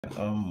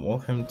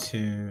Welcome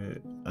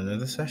to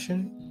another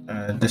session.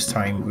 This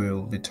time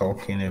we'll be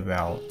talking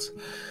about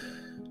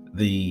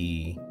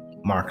the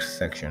marks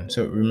section.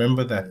 So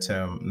remember that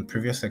in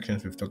previous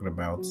sections we've talked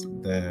about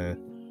the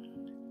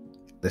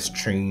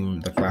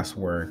stream, the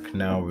classwork.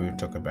 Now we'll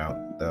talk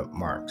about the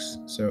marks.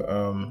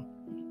 So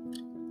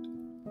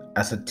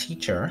as a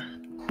teacher,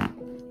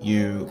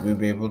 you will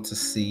be able to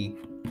see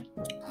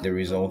the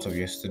results of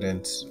your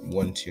students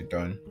once you're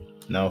done.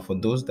 Now, for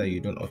those that you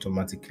don't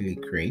automatically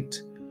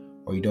create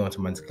or you don't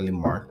automatically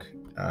mark,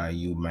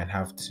 you might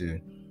have to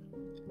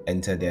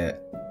enter their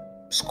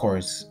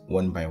scores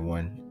one by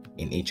one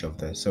in each of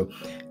them. So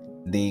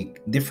the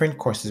different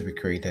courses we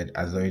created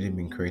has already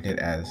been created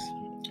as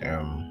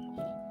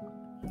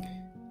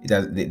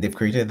they've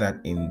created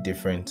that in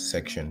different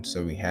sections.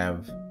 So we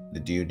have the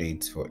due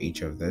dates for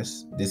each of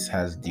this. This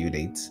has due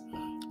dates,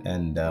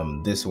 and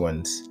this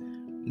ones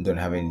don't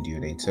have any due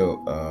date. So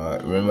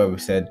remember we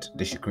said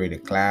they should create a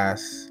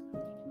class,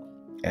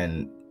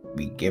 and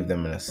we gave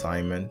them an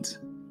assignment.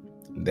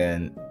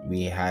 Then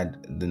we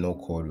had the no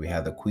code, we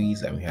had the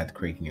quiz, and we had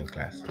create new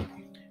class.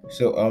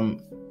 So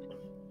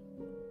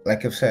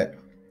like I've said,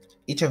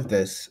 each of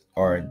this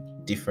are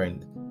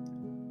different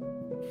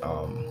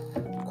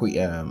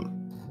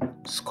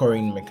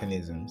scoring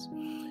mechanisms.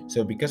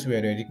 So because we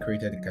had already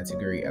created a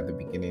category at the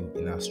beginning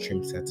in our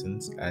stream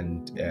settings,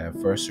 and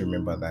first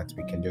remember that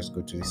we can just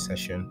go to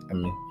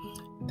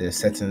the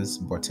settings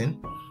button,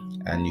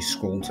 and you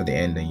scroll to the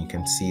end and you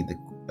can see the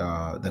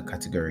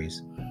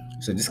categories.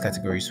 So these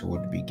categories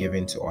would be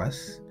given to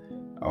us,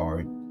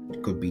 or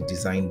could be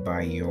designed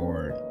by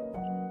your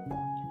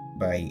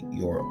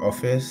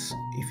office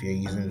if you're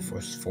using it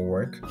for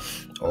work,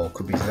 or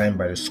could be designed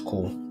by the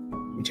school,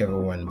 whichever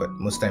one. But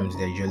most times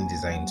they're usually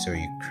designed, so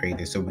you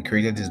create it. So we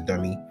created this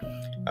dummy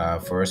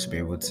for us to be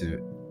able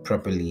to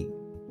properly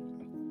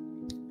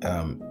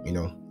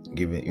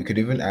give it. You could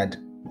even add,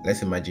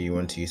 let's imagine you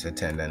want to use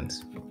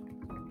attendance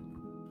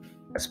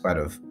as part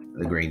of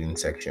the grading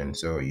section.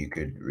 So you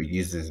could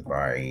reduce this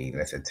by,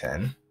 let's say,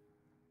 10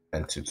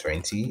 and to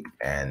 20,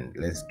 and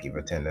let's give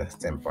attendance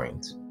 10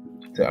 points.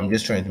 So I'm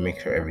just trying to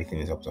make sure everything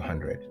is up to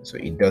 100. So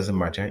it doesn't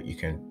matter. You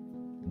can,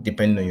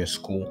 depending on your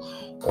school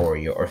or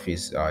your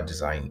office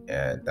design,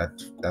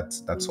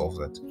 that solves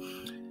it.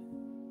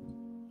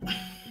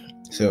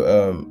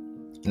 So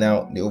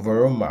now the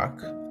overall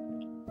mark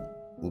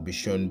will be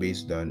shown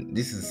based on,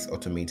 this is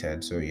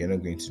automated, so you're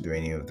not going to do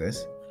any of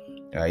this.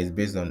 It's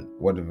based on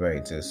whatever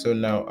it is. So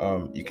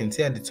now you can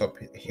see at the top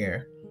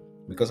here,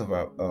 because of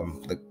our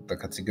the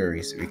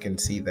categories, we can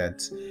see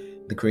that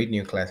the create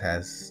new class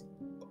has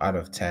out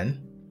of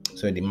 10,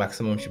 so the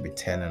maximum should be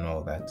 10 and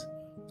all that.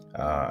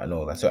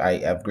 So I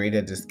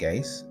upgraded this,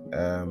 guys.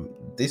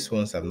 These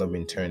ones have not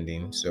been turned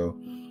in, so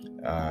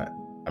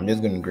I'm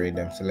just going to grade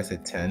them. So let's say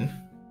 10,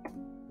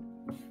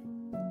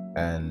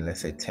 and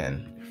let's say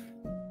 10,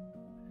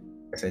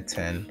 let's say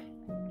 10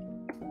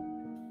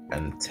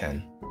 and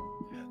 10.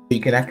 You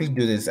can actually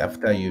do this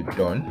after you're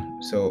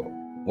done. So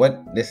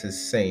what this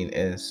is saying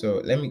is, so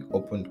let me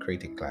open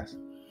create a class.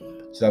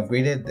 So I've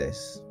graded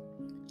this.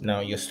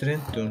 Now your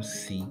students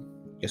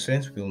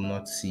will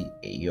not see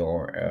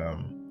your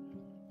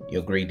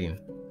grading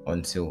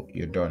until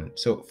you're done.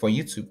 So for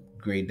you to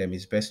grade them,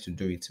 it's best to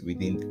do it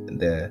within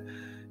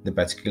the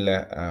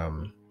particular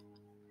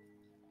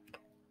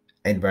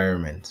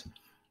environment.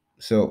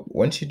 So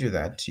once you do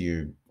that,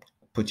 you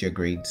put your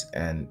grades,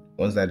 and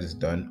once that is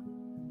done,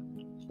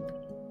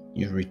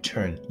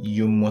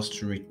 you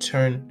must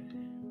return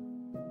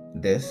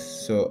this.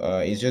 So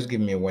it's just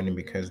giving me a warning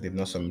because they've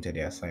not submitted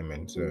the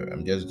assignment, so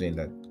I'm just doing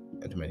that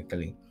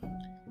automatically.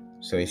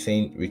 So it's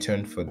saying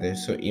return for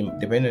this. So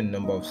depending on the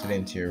number of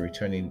students you're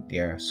returning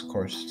their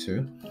scores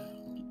to,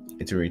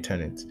 it will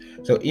return it.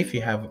 So if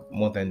you have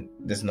more than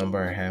this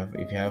number I have,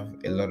 if you have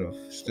a lot of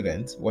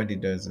students, what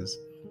it does is,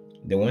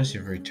 the ones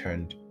you've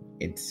returned,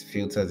 it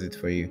filters it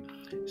for you.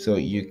 So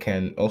you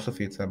can also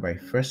filter by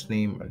first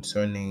name and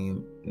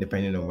surname,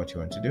 depending on what you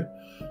want to do.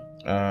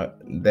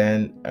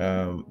 Then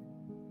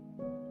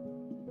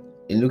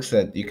it looks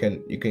like you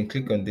can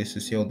click on this to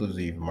see all those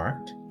you've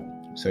marked.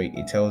 So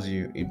it tells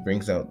you, it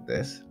brings out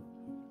this.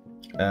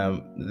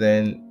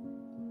 Then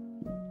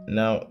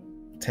now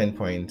 10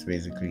 points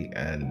basically,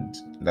 and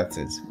that's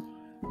it.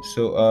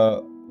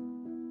 So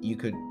you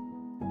could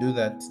do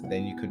that,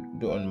 then you could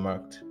do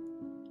unmarked.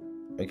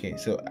 Okay,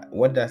 so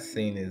what that's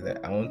saying is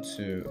that I want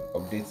to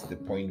update the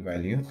point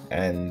value,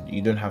 and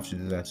you don't have to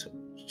do that.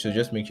 So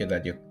just make sure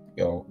that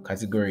your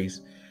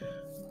categories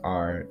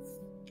are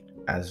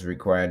as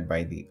required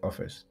by the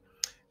office.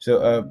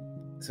 So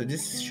so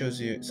this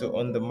shows you, so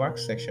on the mark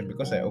section,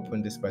 because I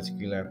opened this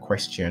particular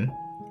question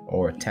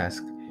or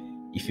task,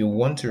 if you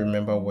want to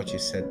remember what you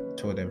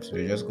told them to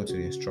do, just go to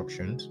the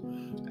instructions.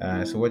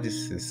 So what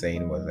this is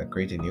saying was that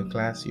create a new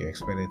class. You're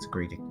expected to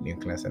create a new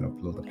class and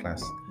upload the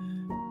class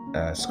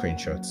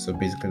screenshots. So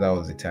basically that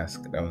was the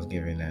task that was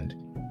given, and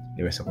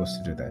they were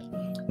supposed to do that.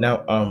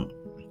 Now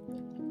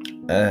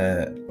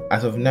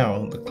as of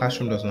now, the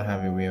classroom does not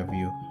have a way of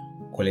you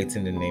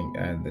collating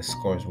the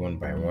scores one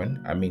by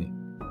one. I mean,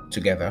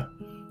 together,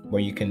 but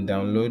you can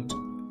download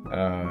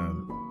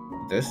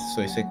this.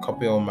 So it says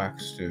copy all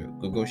marks to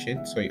Google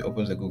Sheet. So it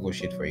opens a Google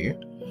Sheet for you,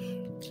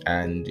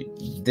 and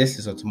this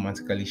is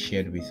automatically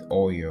shared with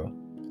all your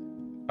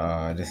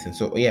this thing.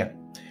 So yeah,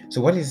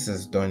 so what this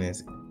has done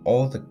is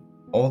all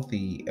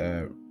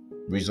the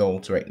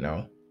results right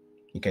now,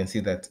 you can see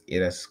that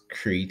it has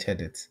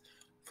created it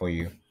for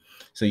you.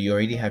 So you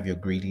already have your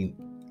grading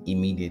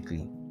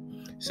immediately.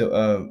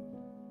 So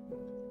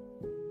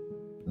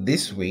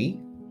this way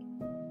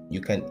you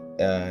can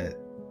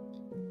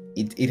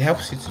it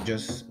helps you to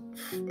just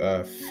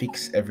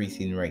fix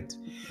everything right.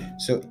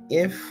 So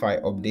if I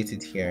update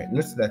it here,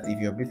 notice that if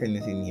you update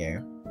anything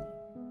here,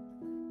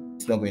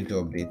 it's not going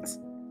to update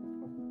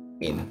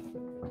in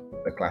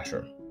the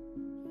classroom.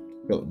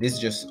 So this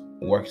just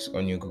works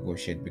on your Google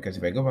Sheet, because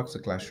if I go back to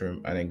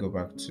classroom and I go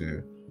back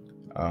to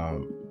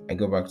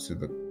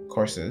the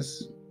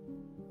courses,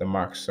 the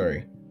marks,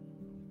 sorry,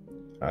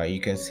 you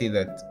can see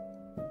that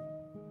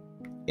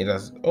it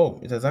has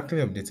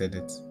actually updated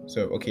it.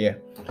 So okay, yeah,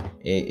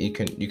 you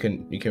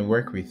can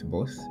work with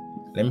both.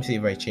 Let me see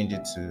if I change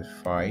it to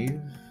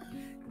 5.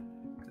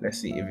 Let's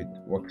see if it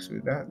works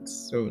with that.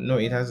 So no,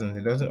 it hasn't.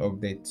 It doesn't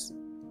update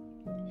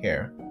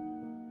here.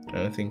 I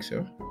don't think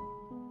so.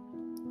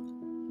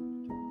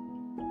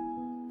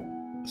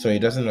 So it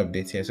doesn't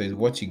update here. So it's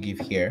what you give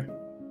here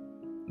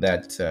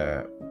that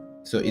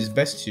so it's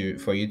best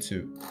for you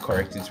to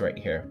correct it right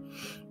here,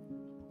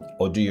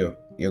 or do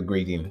your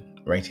grading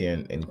right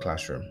here in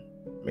classroom,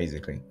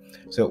 basically.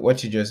 So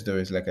what you just do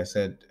is, like I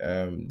said,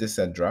 these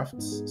are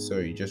drafts, so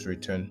you just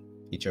return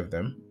each of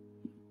them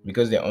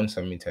because they're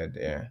unsubmitted.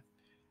 Yeah,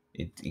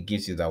 it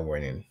gives you that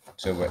warning.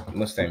 So but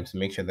most times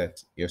make sure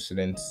that your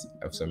students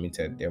have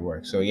submitted their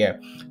work. So yeah,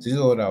 so this is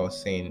what I was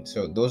saying.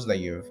 So those that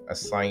you've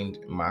assigned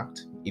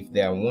marked, if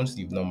there are ones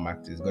you've not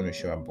marked, it's going to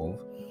show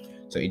above.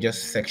 So it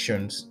just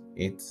sections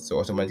it so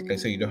automatically,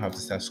 so you don't have to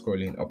start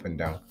scrolling up and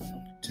down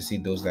to see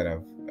those that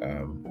have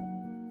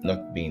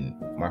not been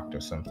marked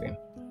or something.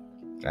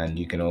 And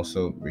you can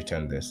also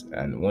return this,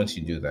 and once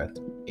you do that,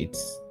 it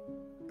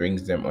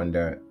brings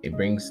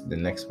the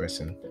next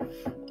person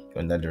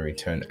under the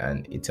return,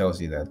 and it tells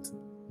you that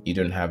you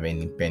don't have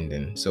any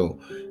pending. So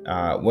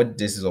what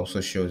this is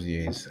also shows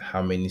you is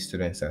how many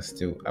students have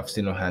still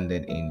not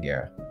handed in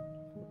their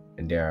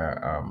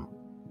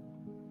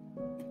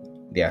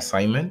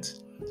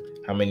assignment,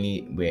 how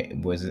many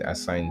was it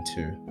assigned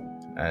to.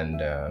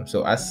 And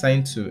so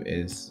assigned to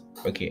is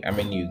okay, how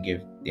many you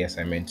give the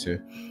assignment to,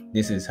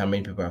 this is how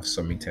many people have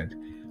submitted,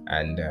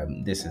 and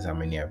this is how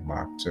many I've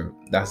marked. So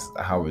that's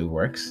how it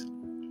works.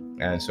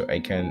 And so I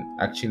can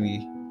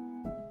actually,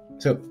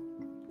 so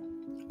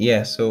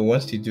yeah, so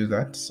once you do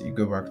that, you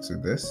go back to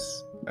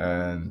this,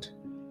 and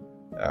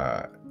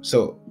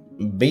so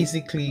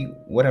basically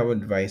what I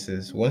would advise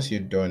is, once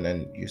you're done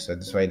and you're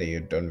satisfied that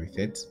you're done with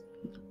it,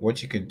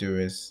 what you could do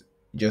is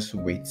just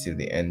wait till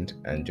the end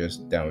and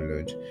just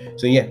download.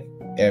 So yeah,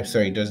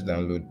 sorry, just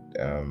download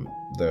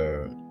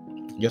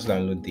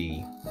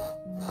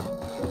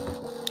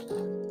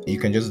you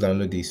can just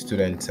download the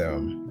student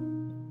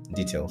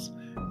details.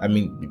 I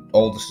mean,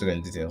 all the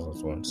student details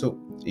as well. So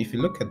if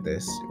you look at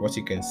this, what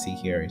you can see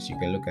here is you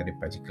can look at a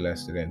particular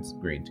student's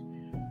grade.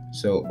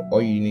 So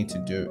all you need to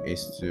do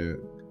is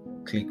to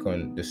click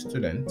on the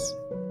students,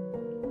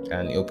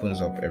 and it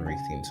opens up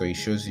everything. So it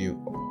shows you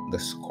the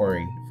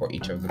scoring for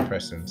each of the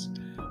persons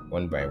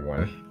one by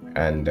one,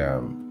 and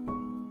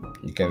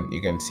you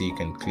can see, you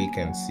can click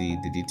and see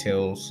the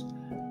details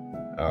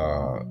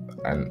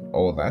and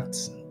all that.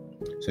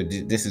 So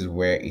this is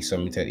where he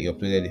submitted, he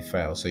uploaded the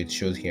file, so it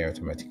shows here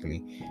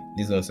automatically.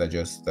 These ones are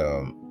just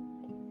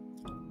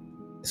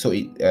so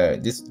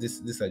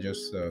these are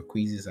just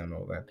quizzes and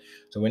all that.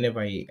 So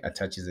whenever he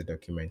attaches a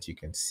document, you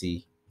can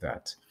see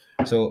that.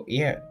 So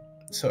yeah,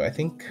 so I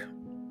think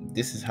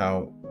this is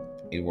how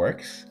it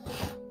works,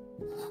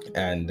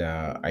 and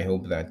I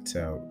hope that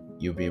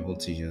you'll be able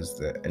to use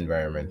the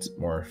environment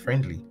more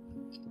friendly.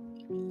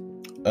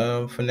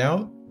 For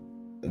now,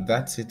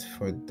 that's it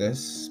for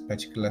this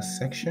particular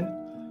section.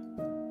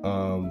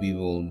 We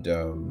will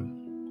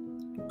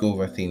go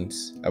over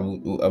things. I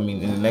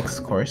mean, in the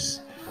next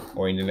course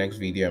or in the next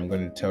video, I'm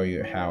going to tell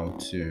you how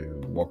to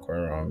walk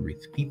around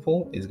with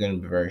people. It's going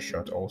to be very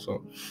short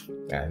also,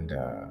 and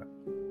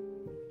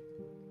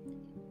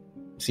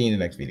see you in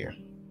the next video.